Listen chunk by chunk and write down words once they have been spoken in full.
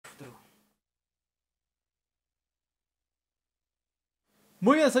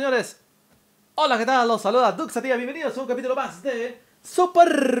Muy bien, señores. Hola, ¿qué tal? Los saluda Duxativa. Bienvenidos a un capítulo más de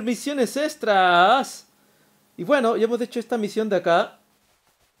Super Misiones Extras. Y bueno, ya hemos hecho esta misión de acá.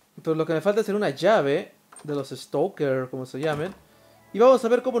 Pero lo que me falta es hacer una llave de los Stalker, como se llamen. Y vamos a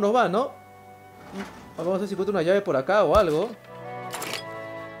ver cómo nos va, ¿no? Vamos a ver si encuentro una llave por acá o algo.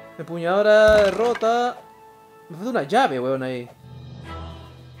 Empuñadora rota. Me falta una llave, weón, ahí.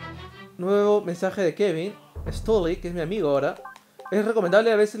 Nuevo mensaje de Kevin Stolly, que es mi amigo ahora. Es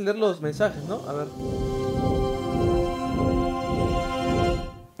recomendable a veces leer los mensajes, ¿no? A ver.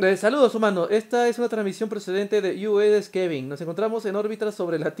 Saludos, humano. Esta es una transmisión procedente de UES Kevin. Nos encontramos en órbita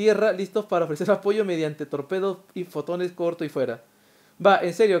sobre la Tierra, listos para ofrecer apoyo mediante torpedos y fotones corto y fuera. Va,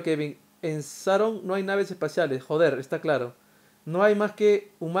 en serio, Kevin. En Saron no hay naves espaciales. Joder, está claro. No hay más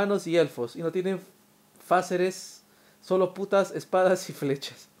que humanos y elfos. Y no tienen fáceres, solo putas, espadas y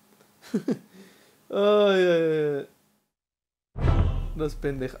flechas. Ay, ay, ay. Los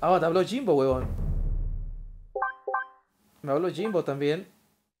pendejos. Ah, te habló Jimbo, huevón. Me habló Jimbo también.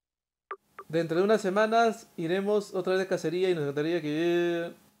 Dentro de unas semanas iremos otra vez de cacería y nos encantaría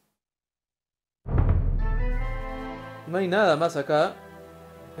que... No hay nada más acá.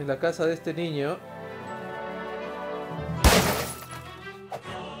 En la casa de este niño.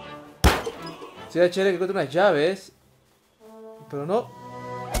 Sería chévere que encuentre unas llaves. Pero no.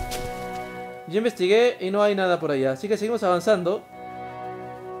 Yo investigué y no hay nada por allá. Así que seguimos avanzando.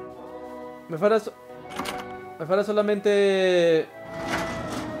 Me falta solamente...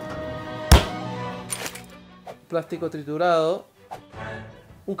 plástico triturado.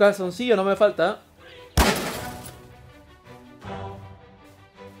 Un calzoncillo no me falta.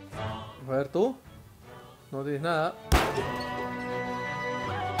 A ver tú. No tienes nada.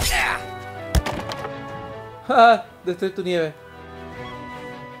 ¡Ja! Destruir tu nieve.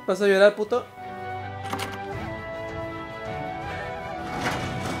 ¿Vas a llorar, puto?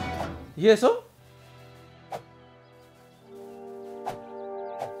 ¿Y eso?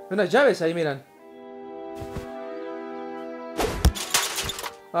 Unas llaves ahí, miran.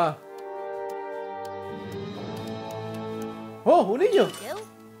 Ah. ¡Oh, un niño!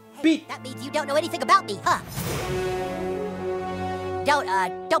 Pete. That means you don't know anything about me, huh?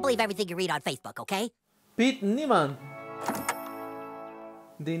 Don't believe everything you read on Facebook, okay? Pete Niman.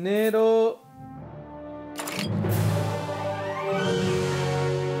 Dinero.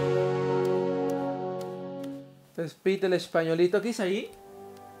 Es Pete el españolito. ¿Qué dice ahí?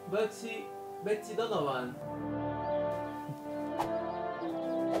 Betsy Donovan.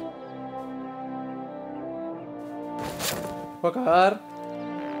 Voy a cagar.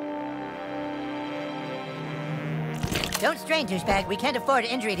 Don't strain, douchebag. We can't afford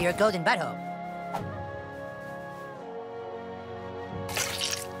injury to your golden butthole.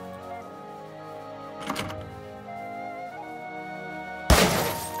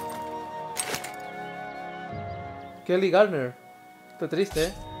 Kelly Garner. Está triste,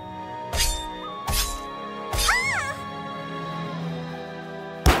 ¿eh?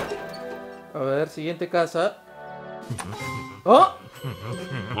 A ver, siguiente casa. ¡Oh!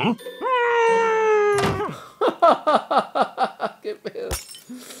 ¿Qué pedo?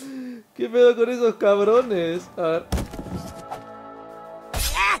 ¿Qué pedo con esos cabrones? A ver.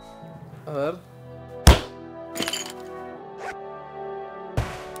 A ver.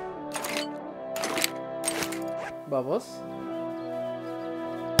 Vamos.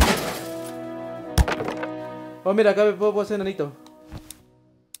 Oh, mira, acá me puedo hacer nanito.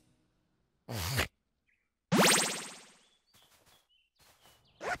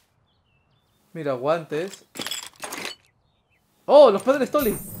 Mira, guantes. ¡Oh! ¡Los padres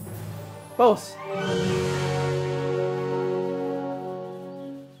Stolly! ¡Vamos!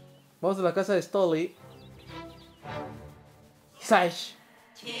 Vamos a la casa de Stolly. Sash.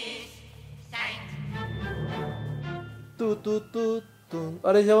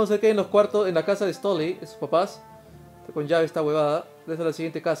 Ahora ya vamos a ver qué hay en los cuartos, en la casa de Stolly, de sus papás. Está con llave esta huevada. Desde la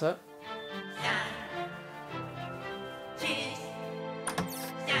siguiente casa.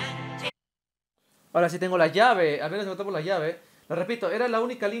 Ahora sí tengo la llave. Al menos encontramos la llave. Lo repito, era la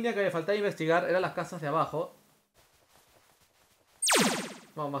única línea que me faltaba investigar. Eran las casas de abajo.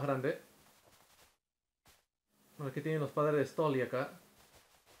 Vamos, más grande. Bueno, aquí tienen los padres de Stolly acá.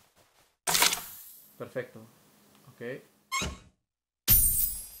 Perfecto. Ok.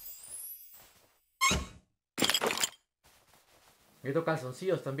 Necesito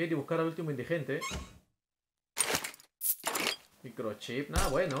calzoncillos también y buscar al último indigente. Microchip. Nada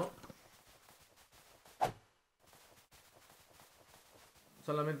bueno.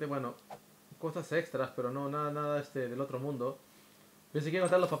 Solamente, bueno, cosas extras, pero no nada del otro mundo. Pensé que iban a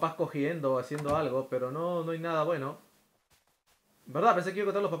estar los papás cogiendo o haciendo algo, pero no hay nada bueno. ¿Verdad? Pensé que iba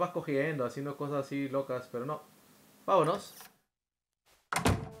a encontrar a los papás cogiendo, haciendo cosas así locas, pero no. Vámonos.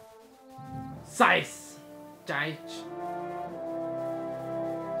 ¡Size! ¡Chaich!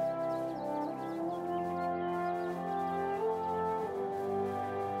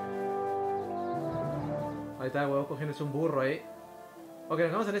 Ahí está el huevo cogiéndose un burro ahí. Ok,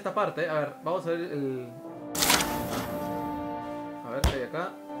 nos vamos en esta parte. A ver, vamos a ver el... A ver, ¿qué hay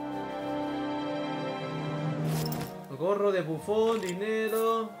acá? El gorro de bufón,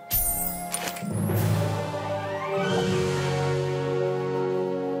 dinero...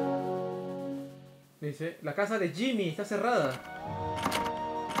 Dice, la casa de Jimmy está cerrada.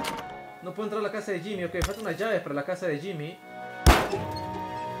 No puedo entrar a la casa de Jimmy. Ok, faltan unas llaves para la casa de Jimmy.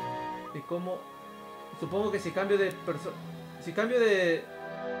 ¿Y cómo? Supongo que si cambio de persona... Si cambio de...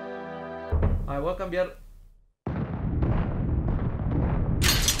 A ver, voy a cambiar...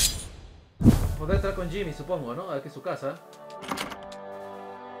 Podré entrar con Jimmy, supongo, ¿no? A ver, que es su casa.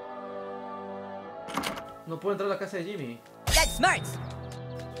 No puedo entrar a la casa de Jimmy. That's smart.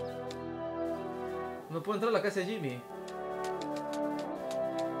 No puedo entrar a la casa de Jimmy.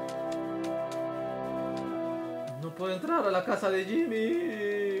 No puedo entrar a la casa de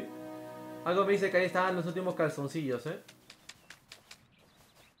Jimmy. Algo me dice que ahí estaban los últimos calzoncillos, ¿eh?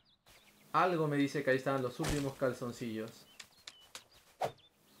 Algo me dice que ahí estaban los últimos calzoncillos.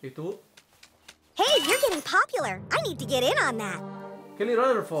 ¿Y tú? Hey, you're getting popular. I need to get in on that. ¿Qué le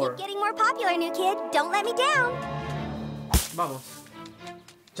order for? Keep getting more popular, new kid. Don't let me down. Vamos.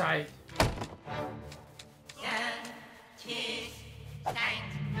 Chai.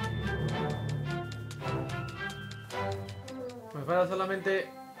 Me falta solamente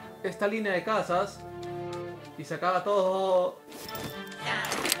esta línea de casas y se acaba todo.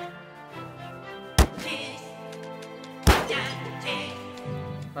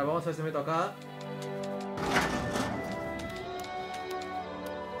 Vale, vamos a ver si meto acá.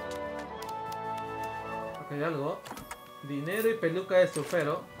 Ok, hay algo. Dinero y peluca de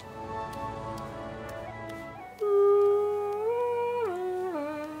surfero.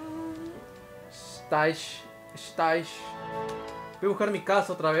 Stash. Voy a buscar mi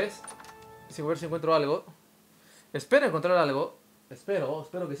casa otra vez. A ver si encuentro algo. Espero encontrar algo.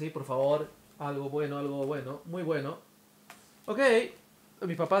 Espero que sí, por favor. Algo bueno, muy bueno. Ok.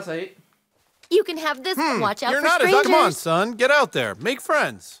 Mis papás ahí. You can have this, but watch out You're for not a strangers. Come on, son. Get out there. Make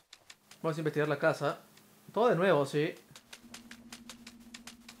friends. Vamos a investigar la casa. Todo de nuevo, sí.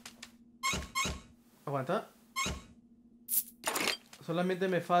 Aguanta. Solamente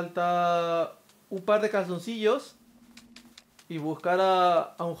me falta un par de calzoncillos y buscar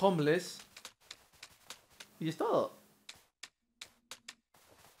a un homeless. Y es todo.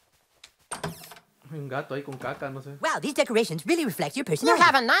 Hay un gato ahí con caca, no sé. Wow, these decorations really reflect your You personality.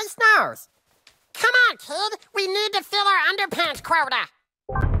 have a nice nose. Come on, kid. We need to fill our underpants quota.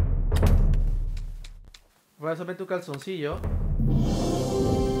 Voy a solamente un calzoncillo.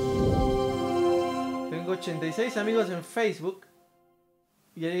 Tengo 86 amigos en Facebook.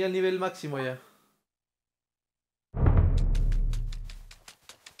 Y ya llegué al nivel máximo ya.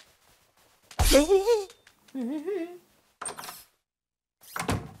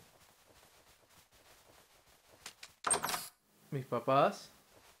 Mis papás.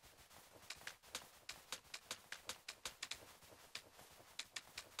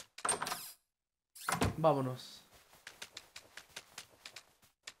 Vámonos.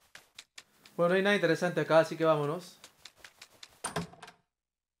 Bueno, no hay nada interesante acá, así que vámonos.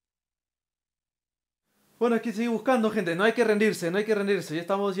 Bueno, hay que seguir buscando, gente. No hay que rendirse, no hay que rendirse. Ya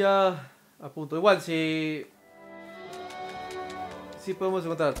estamos ya a punto. Igual, si podemos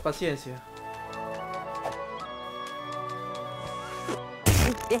encontrar. Paciencia.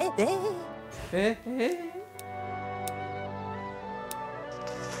 ¿Eh?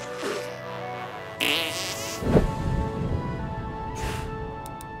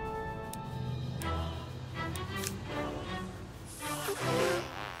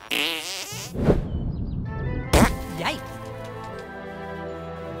 Yikes.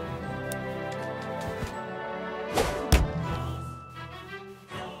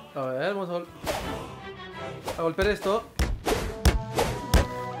 A ver, vamos a golpear esto.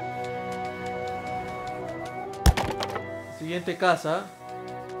 Siguiente casa.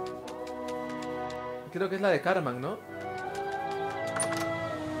 Creo que es la de Carmen, ¿no?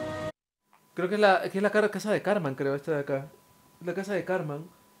 Creo que es la casa de Carmen, creo, esta de acá. Es la casa de Carmen.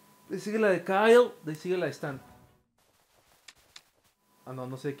 Le sigue la de Kyle, le sigue la de Stan. Ah,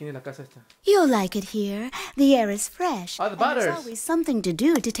 no sé quién es la casa esta. You'll like it here. The air is fresh. Ah, the and there's Butters. always something to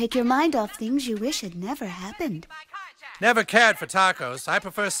do to take your mind off things you wish had never happened. Never cared for tacos. I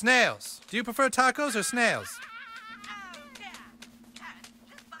prefer snails. Do you prefer tacos or snails?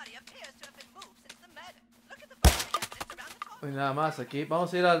 No hay nada más aquí.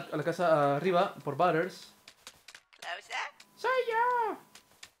 Vamos a ir a la casa arriba por Butters. ¡Soy yo!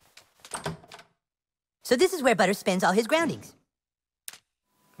 So this is where Butter spends all his groundings.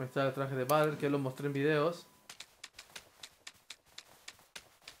 Ahí está el traje de Butters que lo mostré en videos.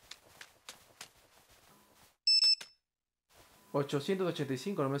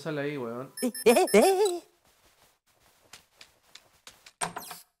 $885, no me sale ahí, weón.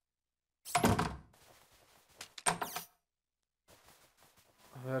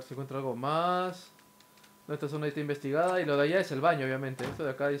 A ver si encuentro algo más. No, esta zona está investigada. Y lo de allá es el baño, obviamente. Esto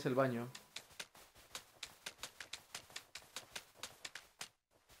de acá es el baño.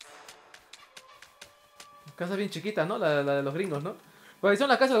 Casa bien chiquita, ¿no? La de los gringos, ¿no? Pues son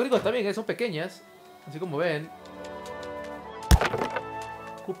las casas de los gringos también, son pequeñas. Así como ven.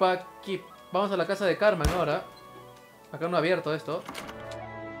 Ocupa Keep. Vamos a la casa de Carmen ahora. Acá no ha abierto esto.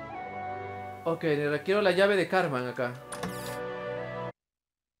 Ok, le requiero la llave de Carmen acá.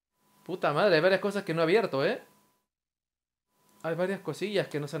 Puta madre, hay varias cosas que no he abierto, ¿eh? Hay varias cosillas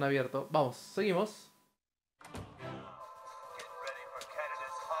que no se han abierto. Vamos, seguimos.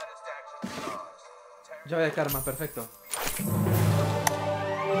 Llave de Carmen, perfecto.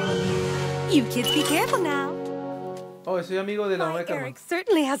 You kids be careful now. Oh, soy amigo de la mamá My de Carmen. Eric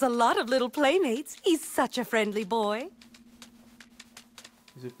certainly has a lot of little playmates. He's such a friendly boy.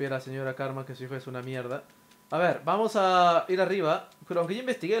 Si supiera, señora Karma, que su hijo es una mierda. A ver, vamos a ir arriba. Pero aunque yo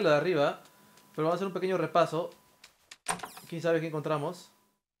investigué lo de arriba. Pero vamos a hacer un pequeño repaso. ¿Quién sabe qué encontramos?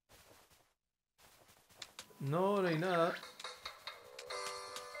 No, no hay nada.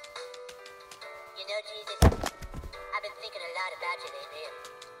 You know, Jesus, I've been thinking a lot about you lately.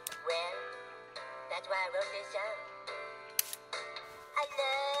 Well, that's why I wrote this song. I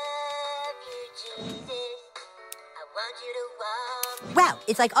love you, Jesus. I want you to walk. Wow,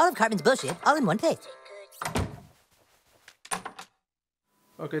 it's like all of Cartman's bullshit all in one place.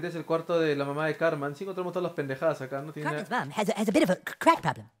 Ok, este es el cuarto de la mamá de Carmen. Sí encontramos todas las pendejadas acá, ¿no? Tiene Cartman's mom has a bit of a crack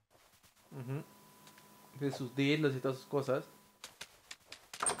problem. de sus dildos y todas sus cosas.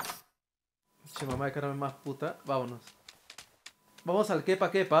 Che, mamá de Carmen más puta. Vámonos. Vamos al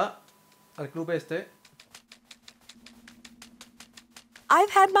Kepa Kepa. Al club este.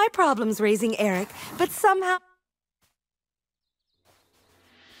 I've had my problems raising Eric, but somehow...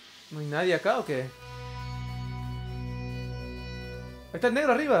 ¿No hay nadie acá o qué? Ahí está el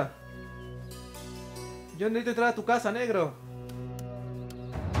negro arriba. Yo necesito entrar a tu casa, negro.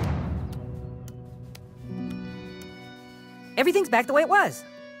 Everything's back the way it was.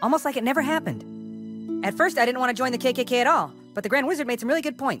 Almost like it never happened. At first, I didn't want to join the KKK at all, but the Grand Wizard made some really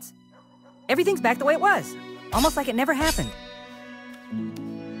good points. Everything's back the way it was. Almost like it never happened.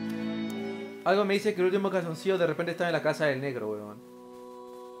 Algo me dice que el último calzoncillo de repente está en la casa del negro, weón.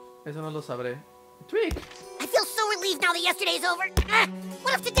 Eso no lo sabré. Twig. I feel so relieved now that yesterday's over.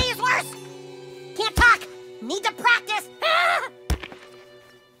 What if today is worse? Can't talk. Need to practice.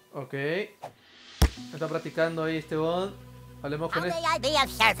 Ok. Está practicando ahí este bon. Hablemos con How él. may I be of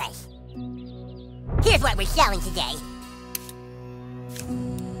service? Here's what we're selling today.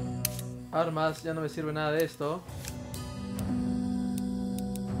 Armas, ya no me sirve nada de esto.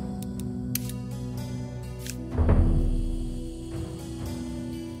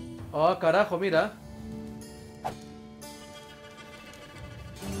 Oh, carajo, mira.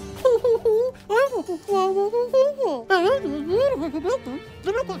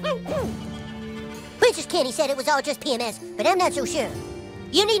 Princess Kenny said it was all just PMS, but I'm not so sure.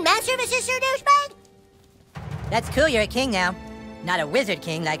 You need mat services, Sir Douchebag? That's cool, you're a king now. Not a wizard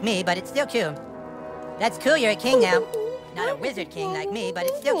king like me, but it's still cool. That's cool, you're a king now. Not a wizard king like me, but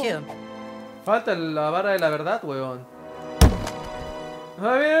it's still cool. Falta la vara de la verdad, weón.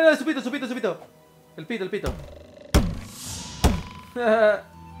 Ah, mira, su pito, su pito, su pito. El pito, el pito.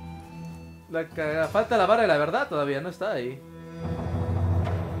 La cagada. Falta la vara de la verdad todavía, no está ahí.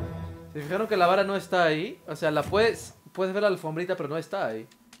 ¿Se fijaron que la vara no está ahí? O sea, la puedes ver la alfombrita, pero no está ahí.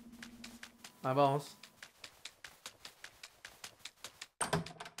 Ah, vamos.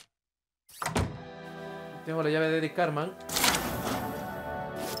 Tengo la llave de Eddie Carman.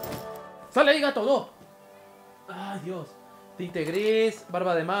 ¡Sale ahí, gato! ¡No! ¡Ay, Dios! Tinte gris,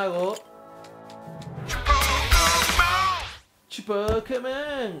 barba de mago.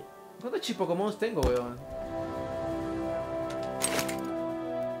 Chipokémon. ¿Cuántos Chipokémon tengo, weón?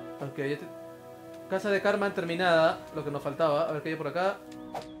 Ok, ya casa de Carmen terminada. Lo que nos faltaba. A ver qué hay por acá.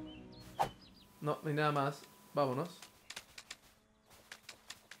 No, no hay nada más. Vámonos.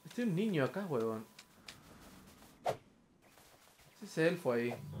 Este es un niño acá, weón. Ese elfo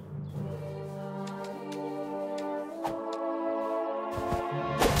ahí.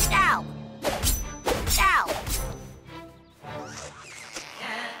 Ow! Ow!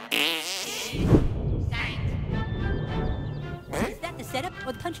 setup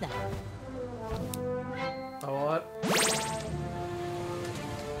or the punchline? Por favor.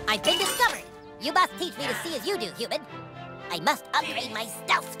 I've been discovered. You must teach me to see as you do, human. I must upgrade my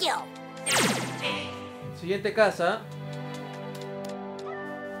stealth skill. Siguiente casa.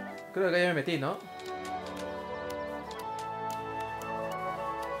 Creo que ya me metí, ¿no?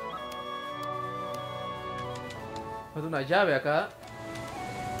 Falta una llave acá.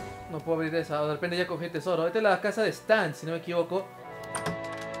 No puedo abrir esa. O de repente ya cogí el tesoro. Esta es la casa de Stan, si no me equivoco.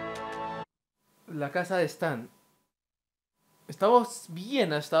 La casa de Stan. Estamos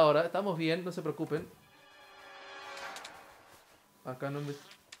bien hasta ahora. Estamos bien, no se preocupen. Acá no me...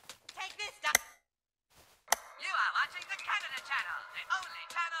 Take this stuff. You are watching the Canada Channel, the only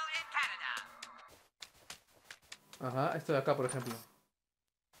channel in Canada. Ajá, esto de acá, por ejemplo.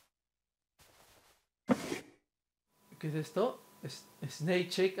 ¿Qué es esto? Snake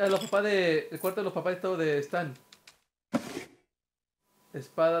Shake. Ah, los papás de... El cuarto de los papás esto de Stan.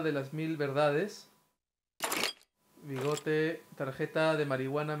 Espada de las 1000 verdades. Bigote. Tarjeta de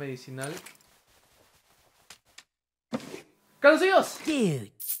marihuana medicinal. ¡Calzoncillos!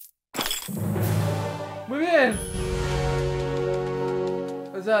 Dude. ¡Muy bien!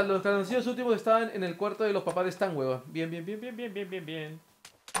 O sea, los calzoncillos últimos estaban en el cuarto de los papás de Stan, huevón. Bien, bien, bien, bien, bien, bien, bien, bien.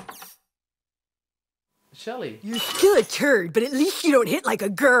 Shelly. You're still a turd, but at least you don't hit like a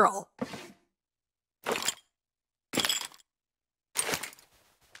girl.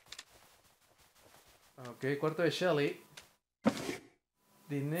 Ok, cuarto de Shelly.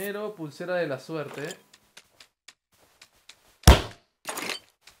 Dinero, pulsera de la suerte.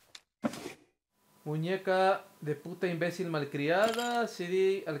 Muñeca de puta imbécil malcriada.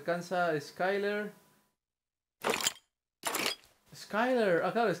 CD alcanza a Skyler. Skyler.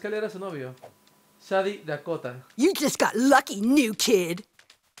 Ah, claro, Skyler era su novio. Sadie Dakota. You just got lucky, new kid.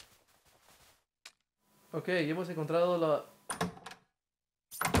 Ok, ya hemos encontrado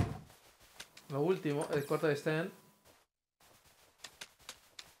lo último, el cuarto de Stan.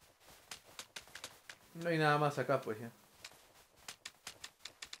 No hay nada más acá, pues ya.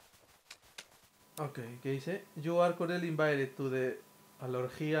 Ok, ¿qué dice? You are cordially invited to the... A la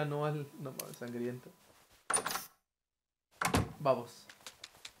orgía anual... No mames, sangriento. Vamos.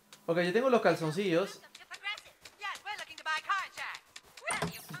 Ok, ya tengo los calzoncillos. Yes, we're looking to buy car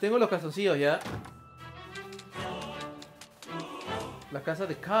insurance. Tengo los calzoncillos ya. La casa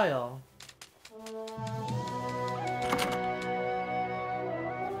de Kyle.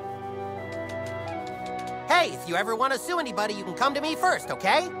 Hey, if you ever want to sue anybody, you can come to me first,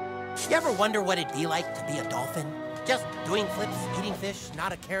 okay? You ever wonder what it'd be like to be a dolphin? Just doing flips, eating fish,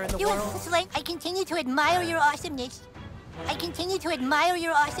 not a care in the You world? like, I continue to admire your awesomeness. I continue to admire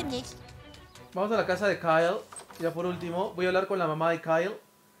your awesomeness. Vamos a la casa de Kyle. Ya por último, voy a hablar con la mamá de Kyle.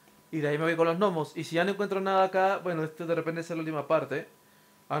 Y de ahí me voy con los gnomos. Y si ya no encuentro nada acá, bueno, esto de repente es la última parte.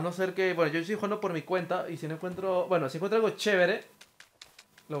 A no ser que, bueno, yo estoy jugando por mi cuenta. Y si no encuentro, bueno, si encuentro algo chévere,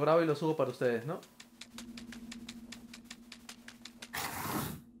 lo grabo y lo subo para ustedes, ¿no?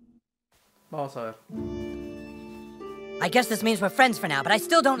 Vamos a ver. I guess this means we're friends for now, but I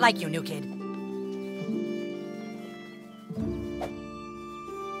still don't like you, new kid.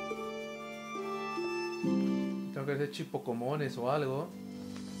 Tengo que hacer chipocomones o algo.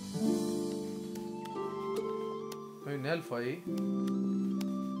 Hay un elfo ahí.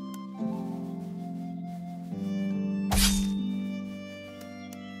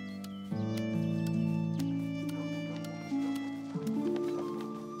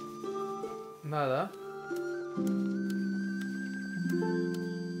 Nada.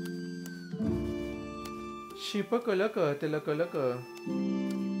 Sí, poco loco, te loco loco.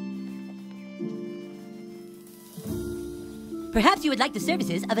 Perhaps you would like the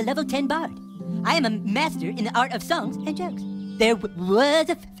services of a level 10 bard. I am a master in the art of songs and jokes. There was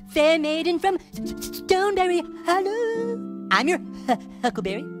a fair maiden from Stoneberry Hollow. I'm your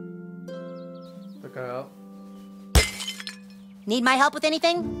Huckleberry. Está cagado. Need my help with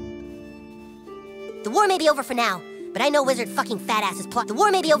anything? The war may be over for now, but I know Wizard fucking fat ass is plot. The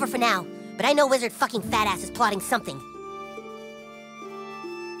war may be over for now, but I know Wizard fucking fat ass is plotting something.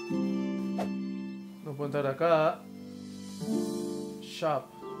 No puedo entrar acá.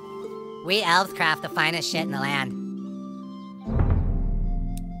 Shop. We elves craft the finest shit in the land.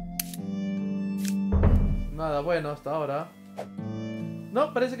 Nada bueno hasta ahora.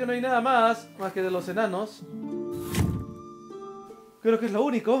 No, parece que no hay nada más que de los enanos. Creo que es lo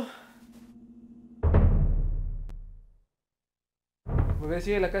único. Porque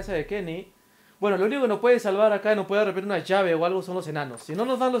sigue la casa de Kenny. Bueno, lo único que nos puede salvar acá, nos puede repetir una llave o algo, son los enanos. Si no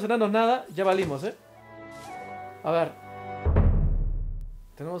nos dan los enanos nada, ya valimos, ¿eh? A ver.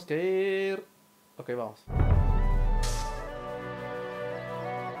 Tenemos que ir... Ok, vamos.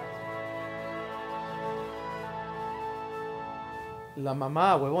 La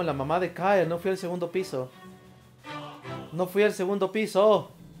mamá, huevón, la mamá de Kyle. No fui al segundo piso. No fui al segundo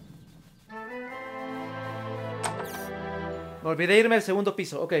piso. Me olvidé irme al segundo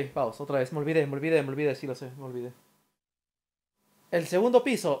piso. Ok, vamos, otra vez. Me olvidé. Sí lo sé, me olvidé. El segundo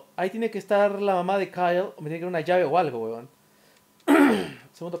piso. Ahí tiene que estar la mamá de Kyle. O me tiene que dar una llave o algo, huevón.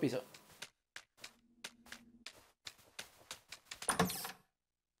 Segundo piso.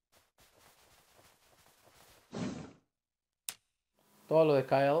 Todo lo de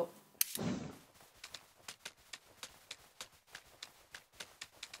Kyle.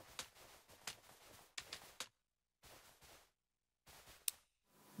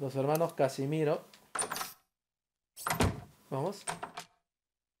 Los hermanos Casimiro. Vamos.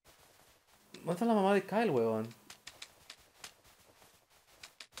 ¿Dónde está la mamá de Kyle, huevón?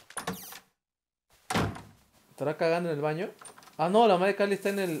 ¿Estará cagando en el baño? Ah, no, la mamá de Kyle está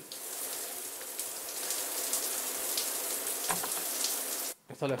en el...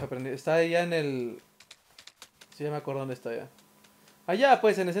 Esto lo dejé prendido. Está allá en el... Sí, ya me acuerdo dónde está ya. Allá,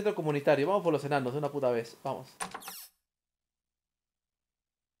 pues, en el centro comunitario. Vamos por los enanos de una puta vez. Vamos.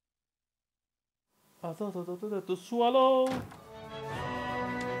 Tu swallow.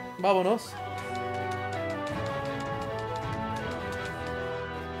 Vámonos.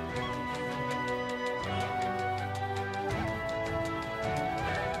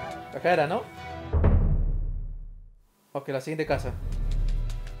 Acá era, ¿no? Ok, la siguiente casa.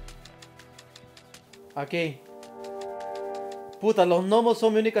 Aquí. Puta, los gnomos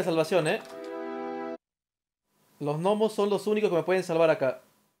son mi única salvación, ¿eh? Los gnomos son los únicos que me pueden salvar acá.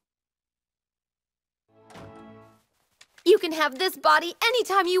 You can have this body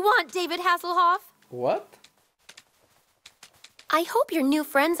anytime you want, David Hasselhoff. What? I hope your new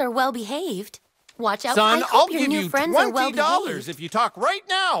friends are well behaved. Watch out. Son, I I'll hope your give new you friends are well $20 behaved. if you talk right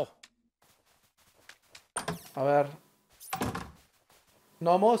now. A ver.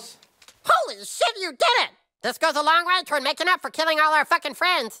 Gnomos. Holy shit, you did it! This goes a long way toward making up for killing all our fucking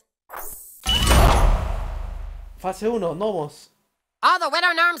friends. Fase 1, gnomos. All the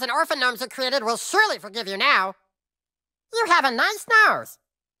widow gnomes and orphan gnomes you created will surely forgive you now. You have a nice nose.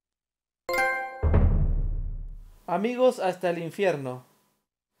 Amigos hasta el infierno.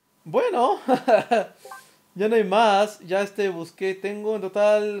 Bueno. Ya no hay más. Ya busqué. Tengo en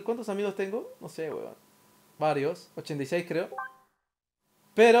total... ¿Cuántos amigos tengo? No sé, weón. Varios. 86 creo.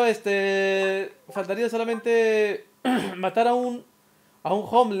 Pero faltaría solamente matar a un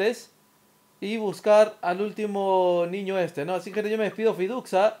homeless y buscar al último niño ¿no? Así que yo me despido, fui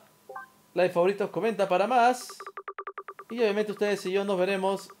Duxa. Like, favoritos, comenta para más. Y obviamente ustedes y yo nos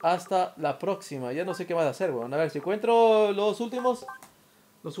veremos hasta la próxima. Ya no sé qué más hacer, weón. A ver, si encuentro los últimos,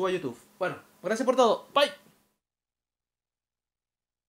 los subo a YouTube. Bueno, gracias por todo. Bye.